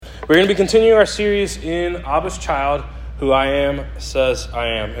We're going to be continuing our series in Abba's Child, Who I Am Says I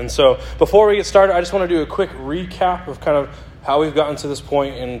Am. And so before we get started, I just want to do a quick recap of kind of how we've gotten to this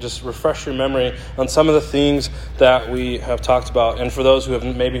point and just refresh your memory on some of the things that we have talked about. And for those who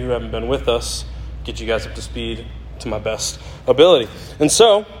haven't been with us, get you guys up to speed to my best ability. And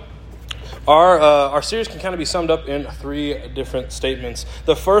so our series can kind of be summed up in 3 different statements.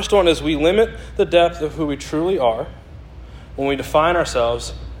 The first one is we limit the depth of who we truly are when we define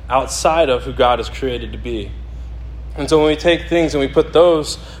ourselves outside of who God has created to be. And so when we take things and we put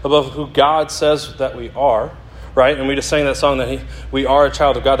those above who God says that we are, right? And we just sang that song that we are a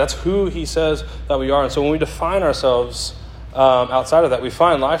child of God. That's who he says that we are. And so when we define ourselves outside of that, we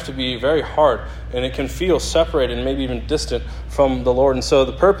find life to be very hard. And it can feel separated and maybe even distant from the Lord. And so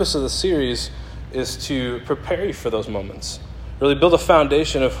the purpose of the series is to prepare you for those moments. Really build a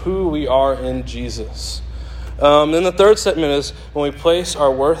foundation of who we are in Jesus. Then the third statement is when we place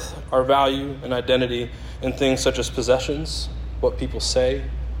our worth, our value, and identity in things such as possessions, what people say,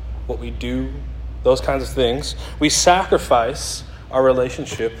 what we do, those kinds of things, we sacrifice our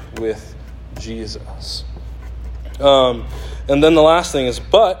relationship with Jesus. And then the last thing is,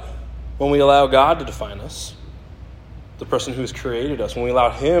 but when we allow God to define us, the person who has created us, when we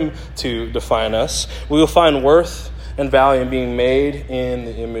allow him to define us, we will find worth and value in being made in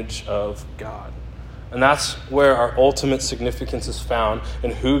the image of God. And that's where our ultimate significance is found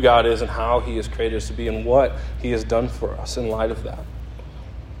in who God is and how he has created us to be and what he has done for us in light of that.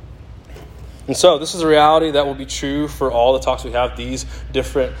 And so this is a reality that will be true for all the talks we have. These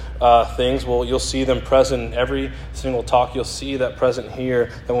different things, you'll see them present in every single talk. You'll see that present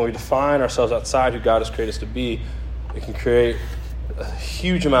here, that when we define ourselves outside who God has created us to be, it can create a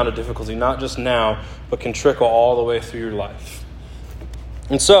huge amount of difficulty, not just now, but can trickle all the way through your life.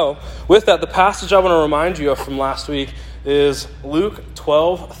 And so, with that, the passage I want to remind you of from last week is Luke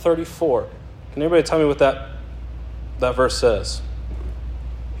 12:34. Can anybody tell me what that verse says?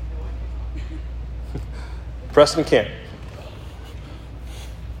 Preston can't.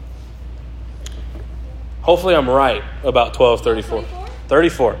 Hopefully I'm right about 12:34.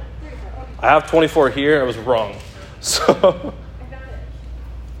 34. I have 24 here. I was wrong. So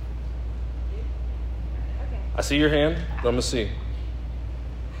I see your hand. But I'm going to see.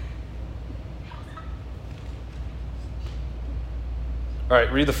 All right,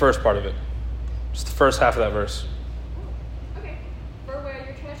 read the first part of it. Just the first half of that verse. Okay. For where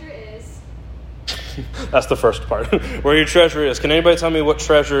your treasure is. That's the first part. Where your treasure is. Can anybody tell me what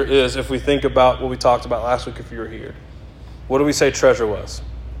treasure is if we think about what we talked about last week if you were here? What do we say treasure was?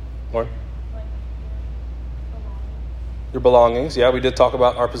 Lauren? Your belongings. Yeah, we did talk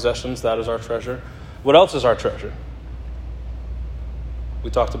about our possessions. That is our treasure. What else is our treasure? We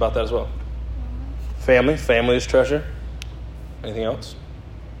talked about that as well. Family. Family is treasure. Anything else?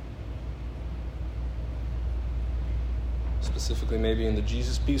 Specifically maybe in the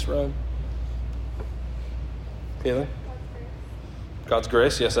Jesus piece realm? Caitlin? God's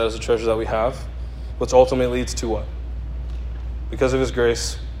grace. Yes, that is a treasure that we have. Which ultimately leads to what? Because of his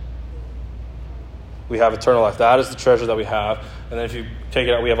grace, we have eternal life. That is the treasure that we have. And then if you take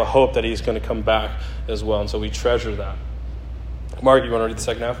it out, we have a hope that he's going to come back as well. And so we treasure that. Mark, you want to read the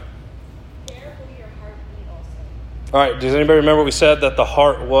second half? All right, does anybody remember what we said that the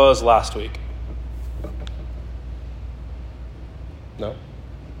heart was last week? No?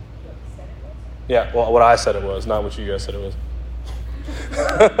 Yeah, well, what I said it was, not what you guys said it was.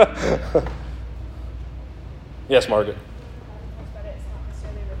 Yes, Margaret. But it's not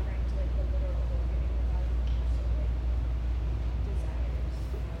necessarily referring to like the literal organ in the body, so like desires,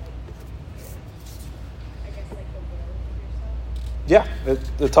 I guess like the will of yourself. Yeah,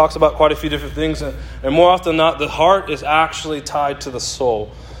 it talks about quite a few different things. And more often than not, the heart is actually tied to the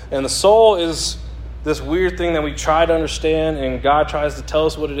soul. And the soul is this weird thing that we try to understand, and God tries to tell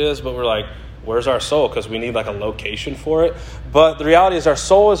us what it is, but we're like, where's our soul? Because we need like a location for it. But the reality is our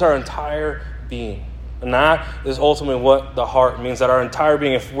soul is our entire being. And that is ultimately what the heart means, that our entire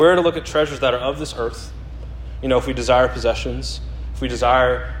being, if we're to look at treasures that are of this earth, if we desire possessions, if we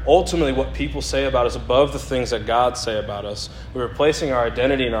desire ultimately what people say about us above the things that God say about us, we're placing our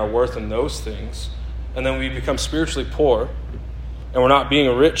identity and our worth in those things. And then we become spiritually poor, and we're not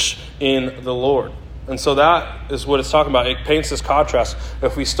being rich in the Lord. And so that is what it's talking about. It paints this contrast.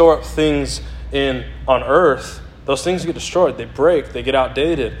 If we store up things on earth, those things get destroyed. They break. They get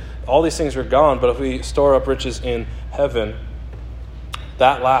outdated. All these things are gone. But if we store up riches in heaven,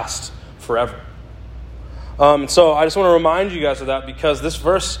 that lasts forever. So I just want to remind you guys of that, because this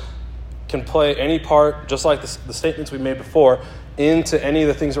verse can play any part, just like the statements we made before, into any of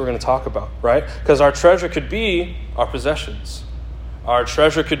the things that we're going to talk about, right? Because our treasure could be our possessions. Our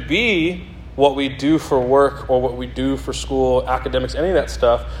treasure could be what we do for work or what we do for school, academics, any of that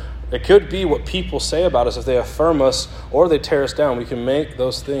stuff. It could be what people say about us if they affirm us or they tear us down. We can make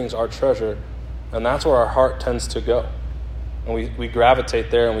those things our treasure, and that's where our heart tends to go. And we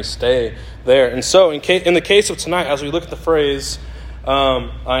gravitate there and we stay there. And so in the case of tonight, as we look at the phrase, I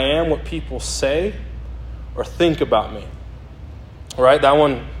am what people say or think about me, right? That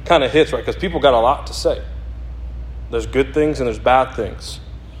one kind of hits, right? Because people got a lot to say. There's good things and there's bad things.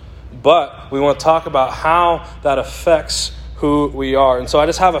 But we want to talk about how that affects who we are. And so I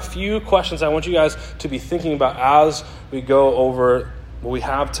just have a few questions I want you guys to be thinking about as we go over what we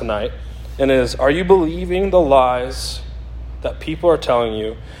have tonight. And are you believing the lies that people are telling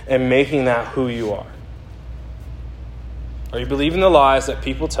you and making that who you are? Are you believing the lies that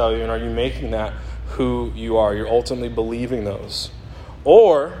people tell you, and are you making that who you are? You're ultimately believing those.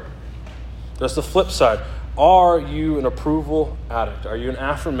 Or there's the flip side. Are you an approval addict? Are you an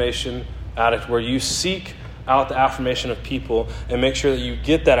affirmation addict where you seek out the affirmation of people and make sure that you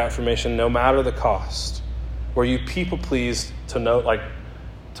get that affirmation no matter the cost? Where you people please till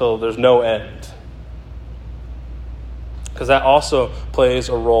there's no end? Because that also plays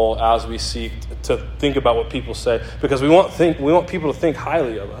a role as we seek to think about what people say. Because we want people to think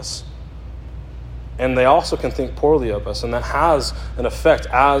highly of us. And they also can think poorly of us. And that has an effect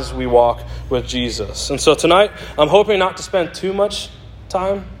as we walk with Jesus. And so tonight, I'm hoping not to spend too much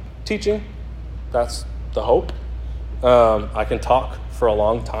time teaching. That's the hope. I can talk for a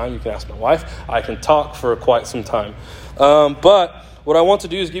long time. You can ask my wife. I can talk for quite some time. But what I want to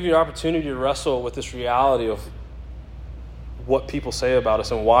do is give you an opportunity to wrestle with this reality of what people say about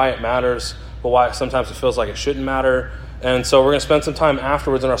us and why it matters, but why sometimes it feels like it shouldn't matter. And so we're going to spend some time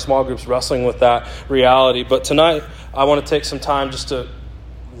afterwards in our small groups wrestling with that reality. But tonight, I want to take some time just to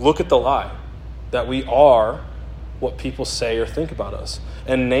look at the lie that we are what people say or think about us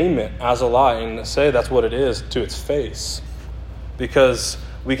and name it as a lie and say that's what it is to its face. Because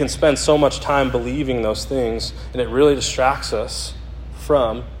we can spend so much time believing those things, and it really distracts us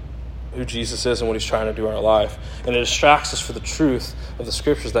from who Jesus is and what he's trying to do in our life. And it distracts us from the truth of the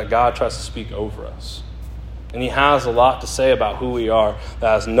scriptures that God tries to speak over us. And he has a lot to say about who we are that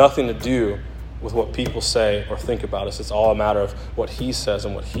has nothing to do with what people say or think about us. It's all a matter of what he says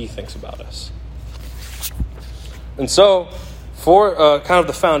and what he thinks about us. And so, for kind of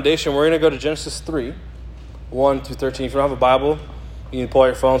the foundation, we're going to go to Genesis 3, 1 through 13. If you don't have a Bible, you can pull out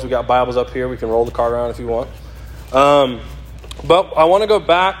your phones. We've got Bibles up here. We can roll the card around if you want. But I want to go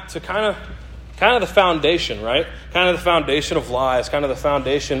back to kind of the foundation, right? Kind of the foundation of lies, kind of the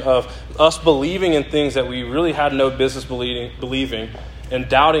foundation of us believing in things that we really had no business believing and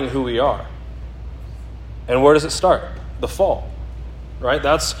doubting who we are. And where does it start? The fall, right?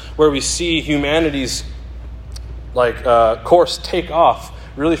 That's where we see humanity's course take off,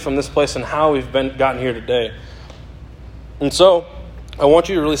 really from this place and how we've gotten here today. And so I want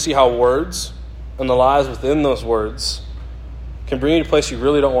you to really see how words and the lies within those words can bring you to a place you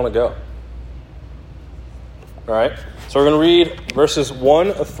really don't want to go. All right? So we're going to read verses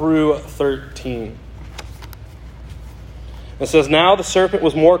 1 through 13. It says, "Now the serpent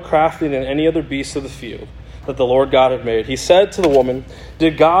was more crafty than any other beast of the field that the Lord God had made. He said to the woman,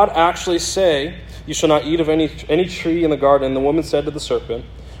 'Did God actually say, you shall not eat of any tree in the garden?' And the woman said to the serpent,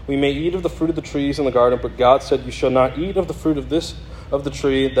 'We may eat of the fruit of the trees in the garden, but God said, you shall not eat of the fruit of the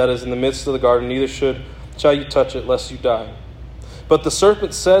tree that is in the midst of the garden, neither shall you touch it, lest you die.' But the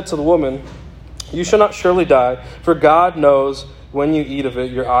serpent said to the woman, 'You shall not surely die, for God knows when you eat of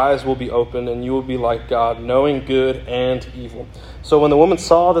it, your eyes will be opened, and you will be like God, knowing good and evil.' So when the woman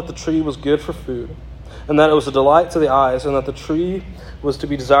saw that the tree was good for food, and that it was a delight to the eyes, and that the tree was to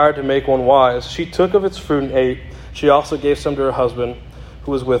be desired to make one wise, she took of its fruit and ate. She also gave some to her husband,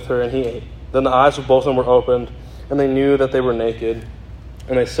 who was with her, and he ate. Then the eyes of both of them were opened, and they knew that they were naked.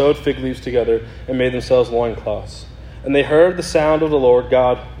 And they sewed fig leaves together and made themselves loincloths. And they heard the sound of the Lord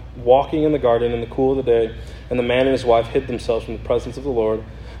God walking in the garden in the cool of the day. And the man and his wife hid themselves from the presence of the Lord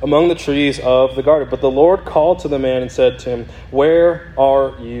among the trees of the garden. But the Lord called to the man and said to him, 'Where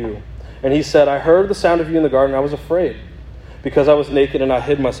are you?' And he said, 'I heard the sound of you in the garden. I was afraid, because I was naked and I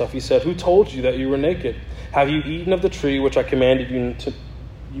hid myself.' He said, 'Who told you that you were naked? Have you eaten of the tree which I commanded you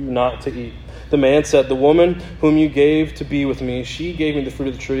not to eat?' The man said, 'The woman whom you gave to be with me, she gave me the fruit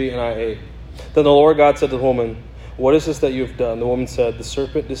of the tree, and I ate.' Then the Lord God said to the woman, 'What is this that you have done?' The woman said, 'The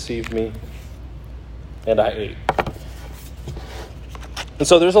serpent deceived me, and I ate.'" And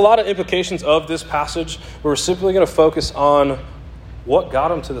so there's a lot of implications of this passage, but we're simply going to focus on what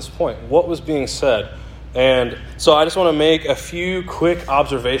got him to this point, what was being said. And so I just want to make a few quick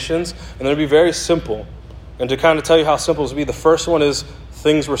observations, and they'll be very simple. And to kind of tell you how simple this would be, the first one is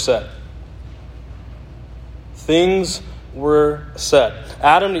things were said. Things were said.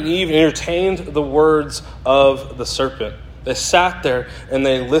 Adam and Eve entertained the words of the serpent. They sat there and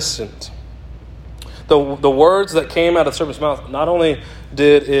they listened. The words that came out of the serpent's mouth, not only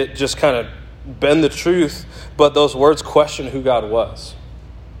did it just kind of bend the truth, but those words questioned who God was.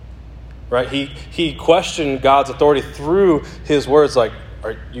 Right? He questioned God's authority through his words, like,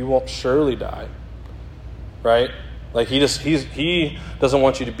 you won't surely die. Right? Like he doesn't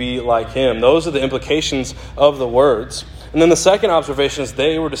want you to be like him. Those are the implications of the words. And then the second observation is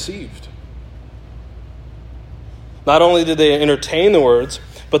they were deceived. Not only did they entertain the words,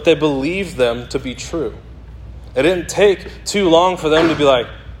 but they believed them to be true. It didn't take too long for them to be like,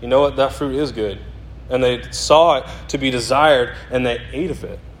 you know what, that fruit is good. And they saw it to be desired, and they ate of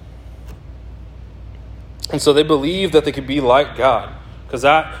it. And so they believed that they could be like God, because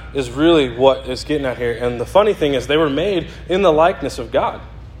that is really what it's getting at here. And the funny thing is, they were made in the likeness of God.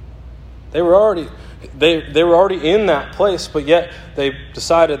 They were already in that place, but yet they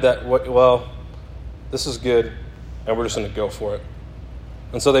decided that, well, this is good, and we're just going to go for it.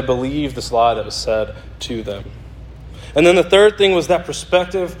 And so they believed this lie that was said to them. And then the third thing was that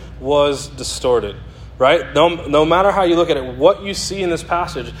perspective was distorted, right? No matter how you look at it, what you see in this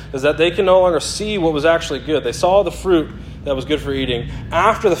passage is that they can no longer see what was actually good. They saw the fruit that was good for eating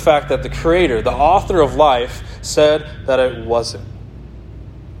after the fact that the Creator, the author of life, said that it wasn't.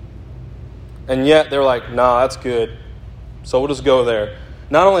 And yet they're like, nah, that's good, so we'll just go there.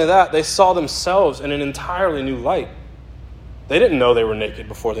 Not only that, they saw themselves in an entirely new light. They didn't know they were naked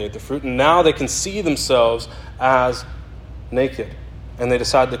before they ate the fruit, and now they can see themselves as naked, and they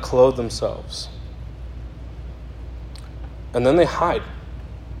decide to clothe themselves. And then they hide.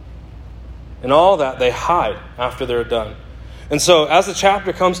 And all that, they hide after they're done. And so as the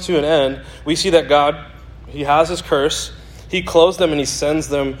chapter comes to an end, we see that God, he has his curse. He clothes them and he sends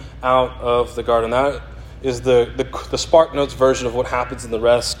them out of the garden. That is the Spark Notes version of what happens in the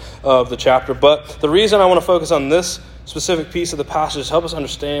rest of the chapter. But the reason I want to focus on this specific piece of the passage, help us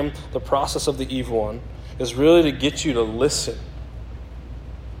understand the process of the evil one, is really to get you to listen.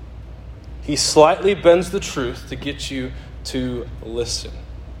 He slightly bends the truth to get you to listen.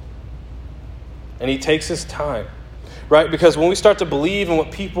 And he takes his time, right? Because when we start to believe in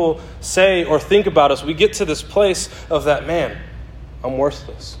what people say or think about us, we get to this place of that, man, I'm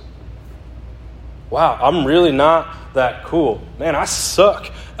worthless. Wow, I'm really not that cool. Man, I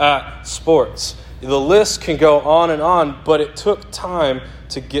suck at sports. The list can go on, but it took time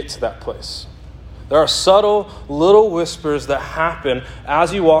to get to that place. There are subtle little whispers that happen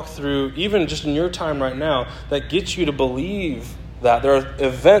as you walk through, even just in your time right now, that get you to believe that. There are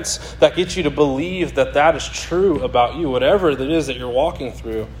events that get you to believe that that is true about you. Whatever it is that you're walking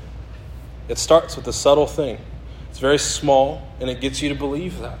through, it starts with a subtle thing. It's very small, and it gets you to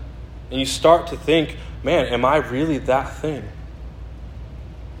believe that. And you start to think, man, am I really that thing?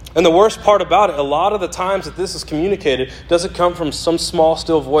 And the worst part about it, a lot of the times that this is communicated, doesn't come from some small,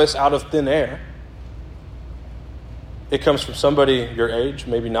 still voice out of thin air. It comes from somebody your age,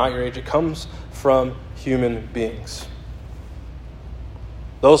 maybe not your age. It comes from human beings.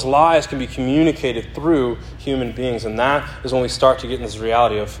 Those lies can be communicated through human beings. And that is when we start to get in this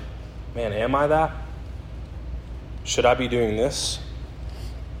reality of, man, am I that? Should I be doing this?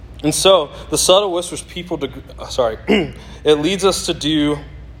 And so the subtle whispers it leads us to do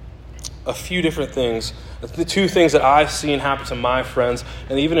a few different things. The two things that I've seen happen to my friends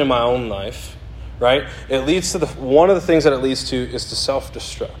and even in my own life, right? It leads to one of the things that it leads to is to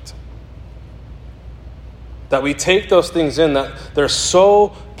self-destruct. That we take those things in that they're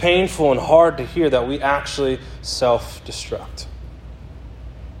so painful and hard to hear that we actually self-destruct.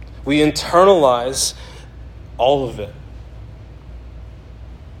 We internalize all of it.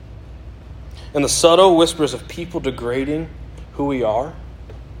 And the subtle whispers of people degrading who we are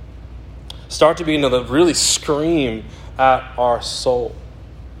start to begin to really scream at our soul.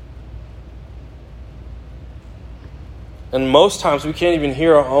 And most times we can't even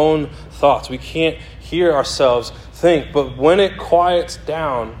hear our own thoughts. We can't hear ourselves think. But when it quiets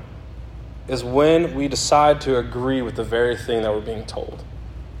down is when we decide to agree with the very thing that we're being told.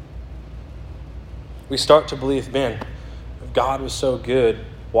 We start to believe, man, if God was so good,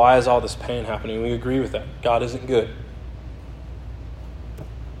 why is all this pain happening? We agree with that. God isn't good.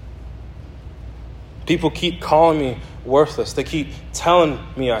 People keep calling me worthless. They keep telling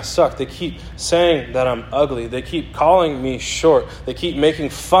me I suck. They keep saying that I'm ugly. They keep calling me short. They keep making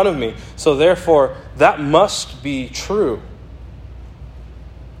fun of me. So therefore, that must be true.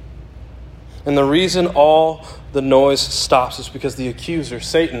 And the reason all the noise stops is because the accuser,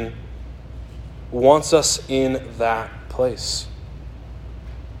 Satan, wants us in that place.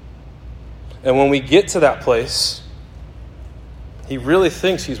 And when we get to that place, he really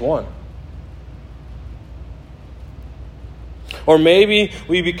thinks he's won. Or maybe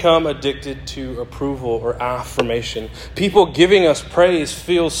we become addicted to approval or affirmation. People giving us praise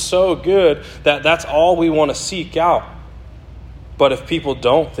feels so good that that's all we want to seek out. But if people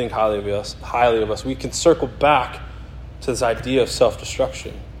don't think highly of us, we can circle back to this idea of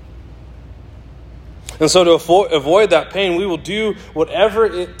self-destruction. And so to avoid that pain, we will do whatever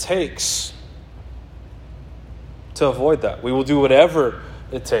it takes to avoid that. We will do whatever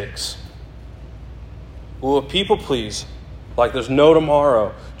it takes. We will people please like there's no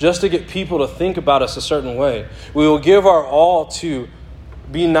tomorrow, just to get people to think about us a certain way. We will give our all to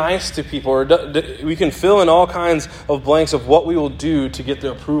be nice to people, or we can fill in all kinds of blanks of what we will do to get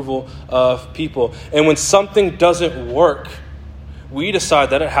the approval of people. And when something doesn't work, we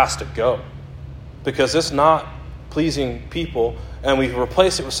decide that it has to go because it's not pleasing people, and we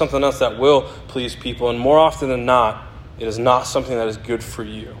replace it with something else that will please people. And more often than not, it is not something that is good for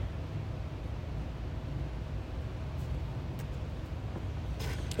you.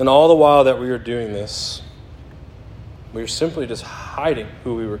 And all the while that we are doing this, we are simply just hiding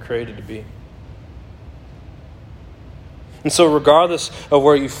who we were created to be. And so regardless of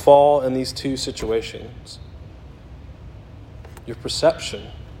where you fall in these two situations, your perception,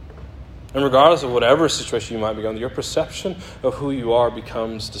 and regardless of whatever situation you might be going through, your perception of who you are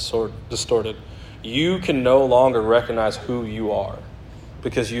becomes distorted. You can no longer recognize who you are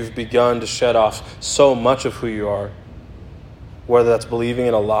because you've begun to shed off so much of who you are, whether that's believing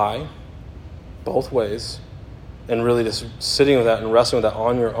in a lie, both ways, and really just sitting with that and wrestling with that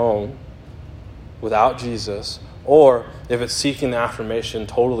on your own without Jesus, or if it's seeking the affirmation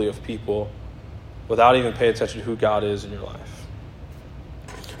totally of people without even paying attention to who God is in your life.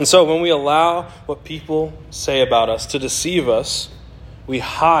 And so when we allow what people say about us to deceive us, we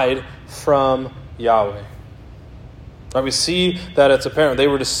hide from Yahweh. Right? We see that it's apparent. They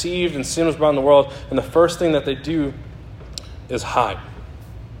were deceived and sin was brought in the world, and the first thing that they do is hide.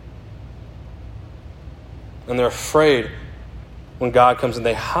 And they're afraid when God comes and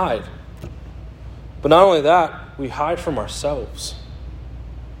they hide. But not only that, we hide from ourselves.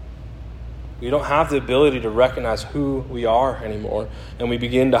 We don't have the ability to recognize who we are anymore, and we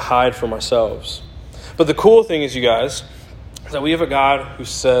begin to hide from ourselves. But the cool thing is, you guys, is that we have a God who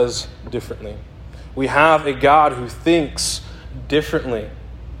says differently. We have a God who thinks differently.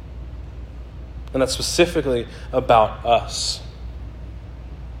 And that's specifically about us.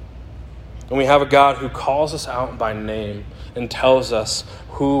 And we have a God who calls us out by name and tells us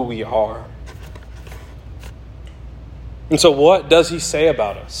who we are. And so what does he say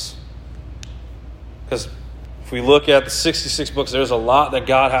about us? Because if we look at the 66 books, there's a lot that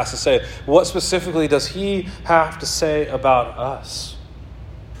God has to say. What specifically does he have to say about us?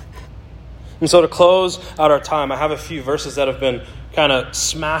 And so to close out our time, I have a few verses that have been kind of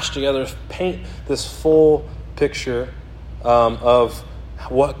smashed together to paint this full picture of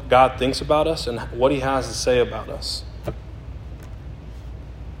what God thinks about us and what he has to say about us.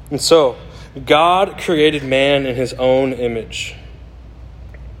 And so, God created man in his own image.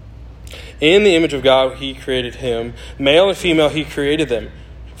 In the image of God, he created him. Male and female, he created them.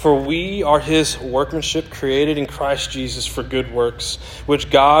 For we are his workmanship, created in Christ Jesus for good works, which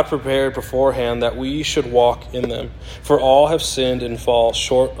God prepared beforehand that we should walk in them. For all have sinned and fall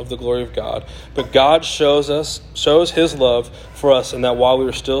short of the glory of God. But God shows his love for us in that while we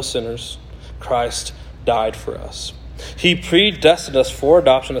were still sinners, Christ died for us. He predestined us for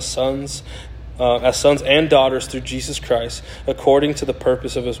adoption as sons and daughters through Jesus Christ, according to the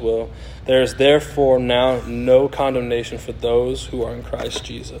purpose of his will. There is therefore now no condemnation for those who are in Christ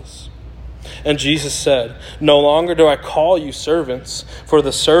Jesus. And Jesus said, "No longer do I call you servants, for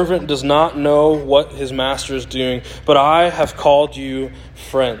the servant does not know what his master is doing, but I have called you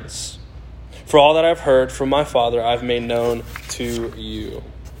friends. For all that I've heard from my Father, I've made known to you."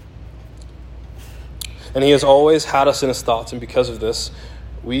 And he has always had us in his thoughts, and because of this,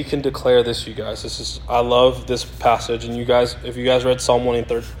 we can declare this, you guys. I love this passage, and you guys, if you guys read Psalm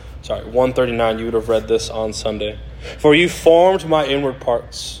 139, you would have read this on Sunday. For you formed my inward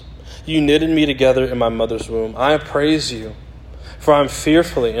parts. You knitted me together in my mother's womb. I praise you, for I am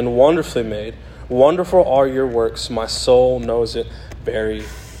fearfully and wonderfully made. Wonderful are your works. My soul knows it very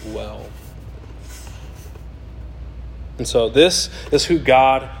well. And so this is who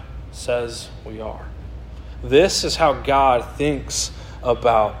God says we are. This is how God thinks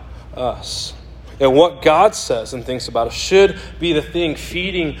about us. And what God says and thinks about us should be the thing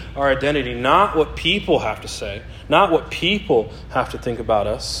feeding our identity, not what people have to say, not what people have to think about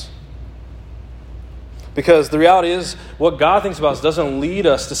us. Because the reality is, what God thinks about us doesn't lead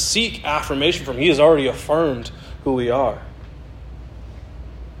us to seek affirmation from Him. He has already affirmed who we are.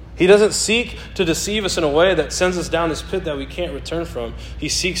 He doesn't seek to deceive us in a way that sends us down this pit that we can't return from. He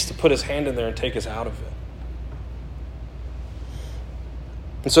seeks to put His hand in there and take us out of it.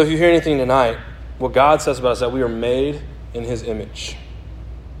 And so if you hear anything tonight, what God says about us is that we are made in His image.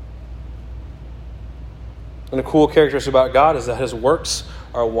 And a cool characteristic about God is that His works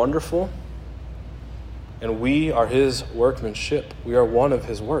are wonderful, and we are His workmanship. We are one of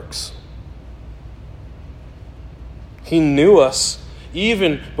His works. He knew us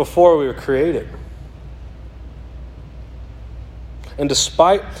even before we were created. And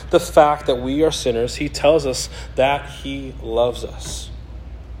despite the fact that we are sinners, He tells us that He loves us.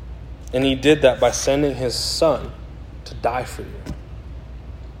 And He did that by sending His Son to die for you.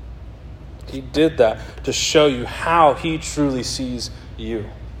 He did that to show you how He truly sees you.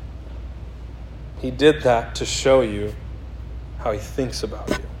 He did that to show you how He thinks about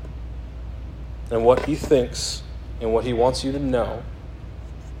you. And what He thinks and what He wants you to know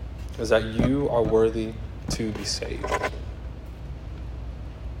is that you are worthy to be saved.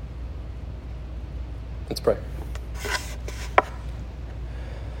 Let's pray.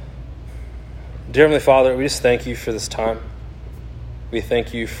 Dear Heavenly Father, we just thank You for this time. We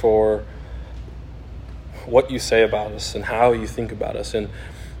thank You for what You say about us and how You think about us. And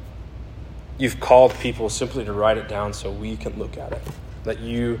You've called people simply to write it down so we can look at it. That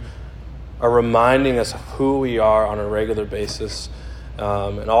You are reminding us of who we are on a regular basis.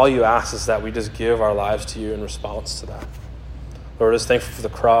 And all You ask is that we just give our lives to You in response to that. Lord, we're just thankful for the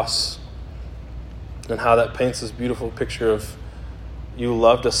cross and how that paints this beautiful picture of You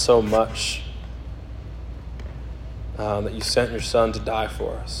loved us so much that You sent Your Son to die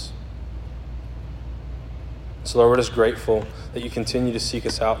for us. So Lord, we're just grateful that You continue to seek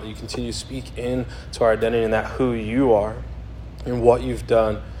us out, that You continue to speak into our identity, and that who You are and what You've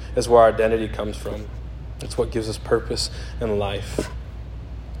done is where our identity comes from. It's what gives us purpose in life.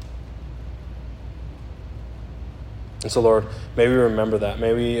 And so Lord, may we remember that.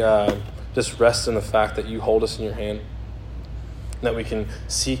 May we just rest in the fact that You hold us in Your hand, and that we can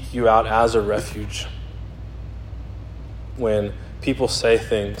seek You out as a refuge when people say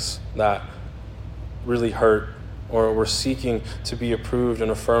things that really hurt, or we're seeking to be approved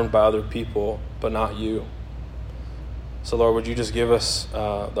and affirmed by other people, but not You. So Lord, would You just give us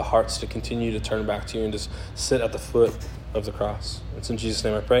the hearts to continue to turn back to You and just sit at the foot of the cross. It's in Jesus'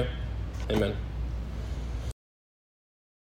 name I pray. Amen.